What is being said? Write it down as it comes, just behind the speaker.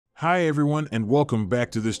Hi everyone and welcome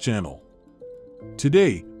back to this channel.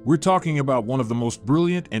 Today, we're talking about one of the most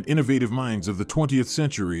brilliant and innovative minds of the 20th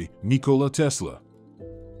century, Nikola Tesla.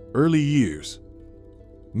 Early years.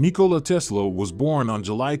 Nikola Tesla was born on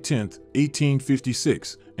July 10,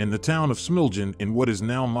 1856, in the town of Smiljan in what is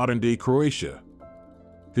now modern-day Croatia.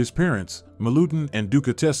 His parents, Milutin and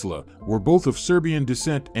Duka Tesla, were both of Serbian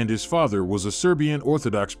descent and his father was a Serbian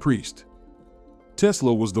Orthodox priest.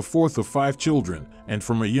 Tesla was the fourth of 5 children, and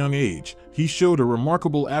from a young age, he showed a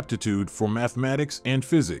remarkable aptitude for mathematics and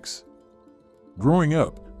physics. Growing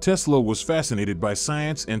up, Tesla was fascinated by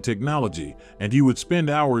science and technology, and he would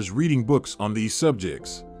spend hours reading books on these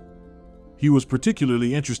subjects. He was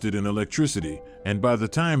particularly interested in electricity, and by the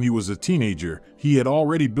time he was a teenager, he had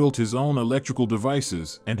already built his own electrical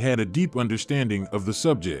devices and had a deep understanding of the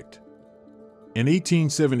subject. In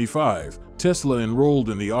 1875, Tesla enrolled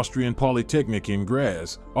in the Austrian Polytechnic in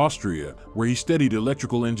Graz, Austria, where he studied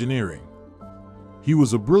electrical engineering. He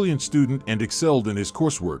was a brilliant student and excelled in his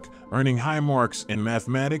coursework, earning high marks in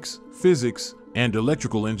mathematics, physics, and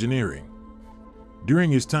electrical engineering.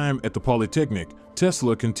 During his time at the Polytechnic,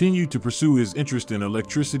 Tesla continued to pursue his interest in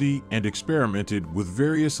electricity and experimented with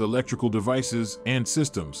various electrical devices and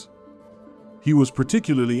systems. He was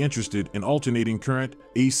particularly interested in alternating current,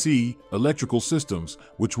 AC, electrical systems,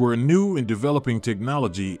 which were a new and developing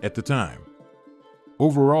technology at the time.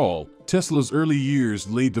 Overall, Tesla's early years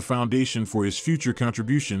laid the foundation for his future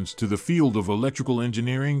contributions to the field of electrical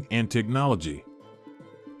engineering and technology.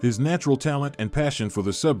 His natural talent and passion for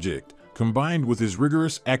the subject, combined with his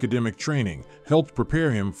rigorous academic training, helped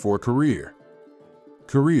prepare him for a career.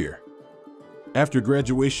 After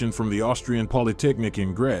graduation from the Austrian Polytechnic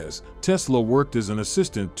in Graz, Tesla worked as an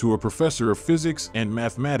assistant to a professor of physics and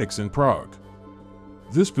mathematics in Prague.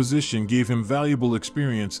 This position gave him valuable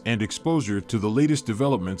experience and exposure to the latest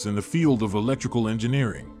developments in the field of electrical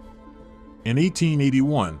engineering. In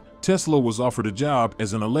 1881, Tesla was offered a job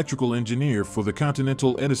as an electrical engineer for the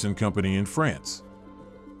Continental Edison Company in France.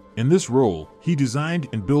 In this role, he designed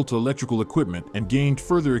and built electrical equipment and gained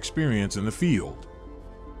further experience in the field.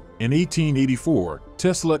 In 1884,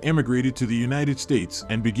 Tesla immigrated to the United States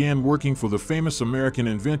and began working for the famous American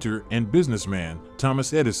inventor and businessman,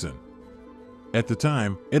 Thomas Edison. At the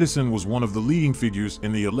time, Edison was one of the leading figures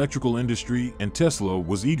in the electrical industry and Tesla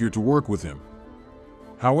was eager to work with him.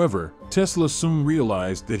 However, Tesla soon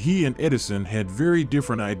realized that he and Edison had very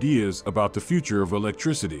different ideas about the future of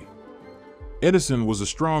electricity. Edison was a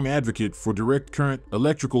strong advocate for direct current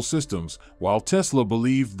electrical systems, while Tesla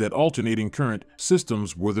believed that alternating current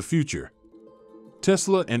systems were the future.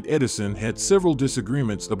 Tesla and Edison had several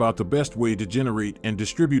disagreements about the best way to generate and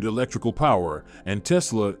distribute electrical power, and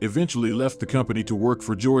Tesla eventually left the company to work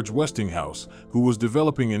for George Westinghouse, who was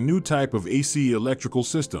developing a new type of AC electrical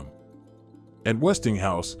system. At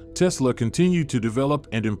Westinghouse, Tesla continued to develop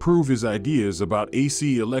and improve his ideas about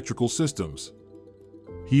AC electrical systems.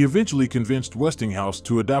 He eventually convinced Westinghouse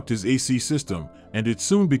to adopt his AC system, and it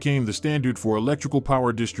soon became the standard for electrical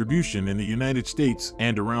power distribution in the United States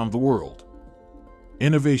and around the world.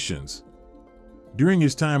 Innovations. During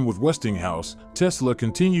his time with Westinghouse, Tesla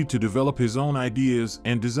continued to develop his own ideas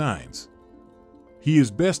and designs. He is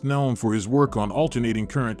best known for his work on alternating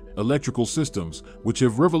current electrical systems, which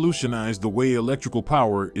have revolutionized the way electrical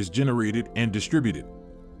power is generated and distributed.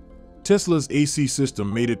 Tesla's AC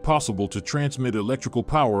system made it possible to transmit electrical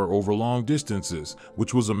power over long distances,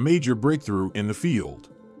 which was a major breakthrough in the field.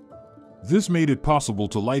 This made it possible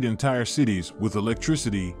to light entire cities with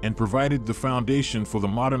electricity and provided the foundation for the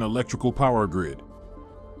modern electrical power grid.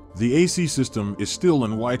 The AC system is still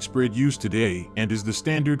in widespread use today and is the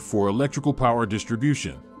standard for electrical power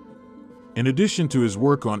distribution. In addition to his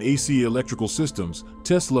work on AC electrical systems,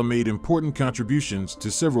 Tesla made important contributions to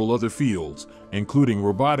several other fields, including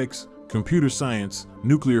robotics, computer science,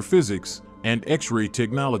 nuclear physics, and X-ray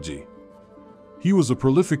technology. He was a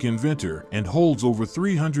prolific inventor and holds over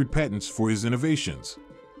 300 patents for his innovations.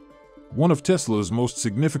 One of Tesla's most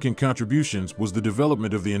significant contributions was the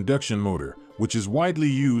development of the induction motor, which is widely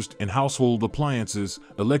used in household appliances,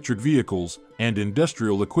 electric vehicles, and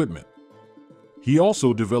industrial equipment. He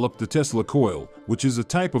also developed the Tesla coil, which is a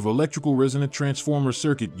type of electrical resonant transformer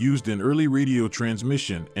circuit used in early radio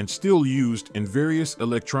transmission and still used in various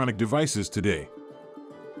electronic devices today.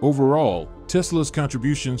 Overall, Tesla's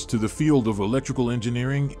contributions to the field of electrical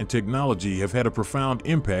engineering and technology have had a profound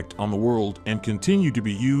impact on the world and continue to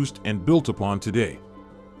be used and built upon today.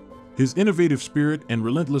 His innovative spirit and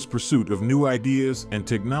relentless pursuit of new ideas and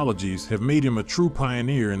technologies have made him a true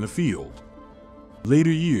pioneer in the field. Later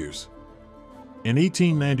years. In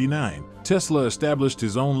 1899, Tesla established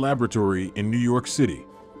his own laboratory in New York City.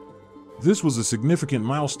 This was a significant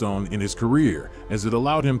milestone in his career, as it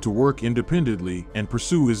allowed him to work independently and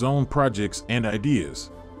pursue his own projects and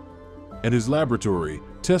ideas. At his laboratory,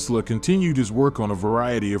 Tesla continued his work on a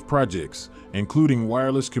variety of projects, including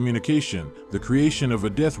wireless communication, the creation of a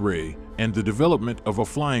death ray, and the development of a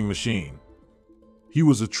flying machine. He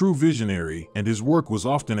was a true visionary, and his work was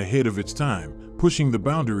often ahead of its time, pushing the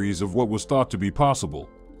boundaries of what was thought to be possible.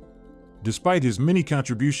 Despite his many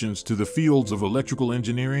contributions to the fields of electrical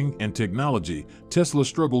engineering and technology, Tesla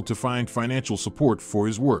struggled to find financial support for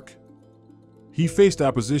his work. He faced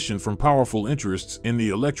opposition from powerful interests in the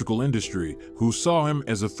electrical industry, who saw him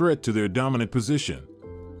as a threat to their dominant position.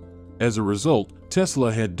 As a result,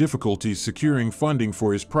 Tesla had difficulties securing funding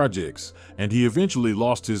for his projects, and he eventually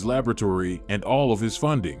lost his laboratory and all of his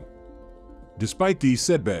funding. Despite these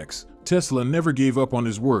setbacks, Tesla never gave up on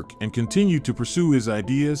his work and continued to pursue his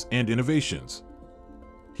ideas and innovations.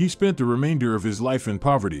 He spent the remainder of his life in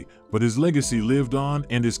poverty, but his legacy lived on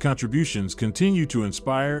and his contributions continue to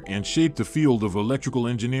inspire and shape the field of electrical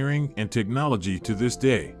engineering and technology to this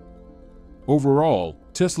day. Overall,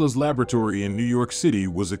 Tesla's laboratory in New York City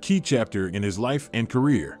was a key chapter in his life and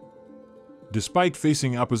career. Despite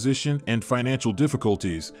facing opposition and financial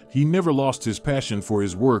difficulties, he never lost his passion for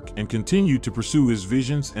his work and continued to pursue his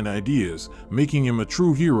visions and ideas, making him a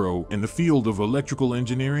true hero in the field of electrical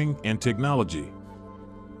engineering and technology.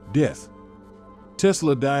 Death.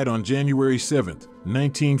 Tesla died on January 7,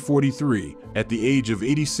 1943, at the age of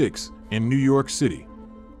 86, in New York City.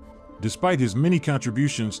 Despite his many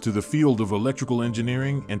contributions to the field of electrical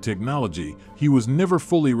engineering and technology, he was never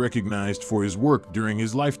fully recognized for his work during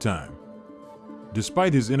his lifetime.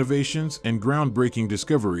 Despite his innovations and groundbreaking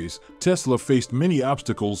discoveries, Tesla faced many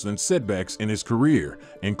obstacles and setbacks in his career,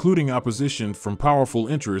 including opposition from powerful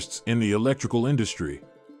interests in the electrical industry.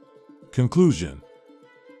 Conclusion.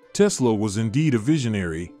 Tesla was indeed a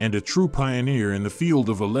visionary and a true pioneer in the field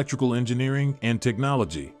of electrical engineering and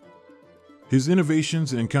technology. His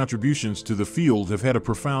innovations and contributions to the field have had a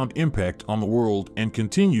profound impact on the world and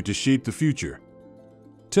continue to shape the future.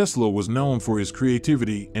 Tesla was known for his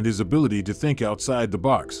creativity and his ability to think outside the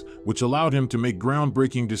box, which allowed him to make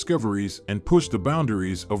groundbreaking discoveries and push the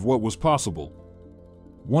boundaries of what was possible.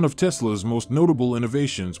 One of Tesla's most notable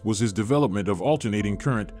innovations was his development of alternating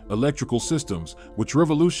current electrical systems, which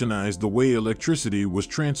revolutionized the way electricity was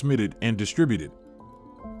transmitted and distributed.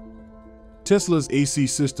 Tesla's AC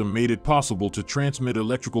system made it possible to transmit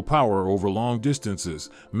electrical power over long distances,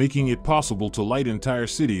 making it possible to light entire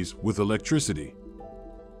cities with electricity.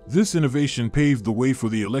 This innovation paved the way for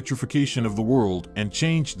the electrification of the world and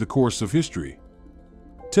changed the course of history.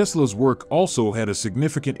 Tesla's work also had a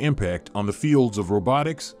significant impact on the fields of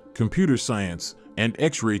robotics, computer science, and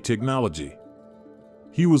X-ray technology.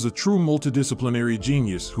 He was a true multidisciplinary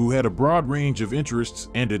genius who had a broad range of interests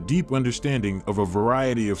and a deep understanding of a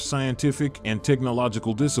variety of scientific and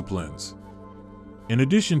technological disciplines. In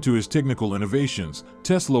addition to his technical innovations,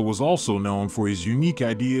 Tesla was also known for his unique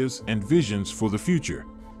ideas and visions for the future.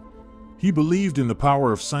 He believed in the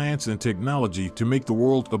power of science and technology to make the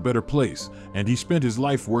world a better place, and he spent his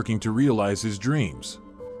life working to realize his dreams.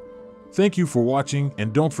 Thank you for watching,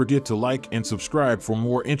 and don't forget to like and subscribe for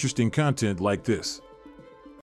more interesting content like this.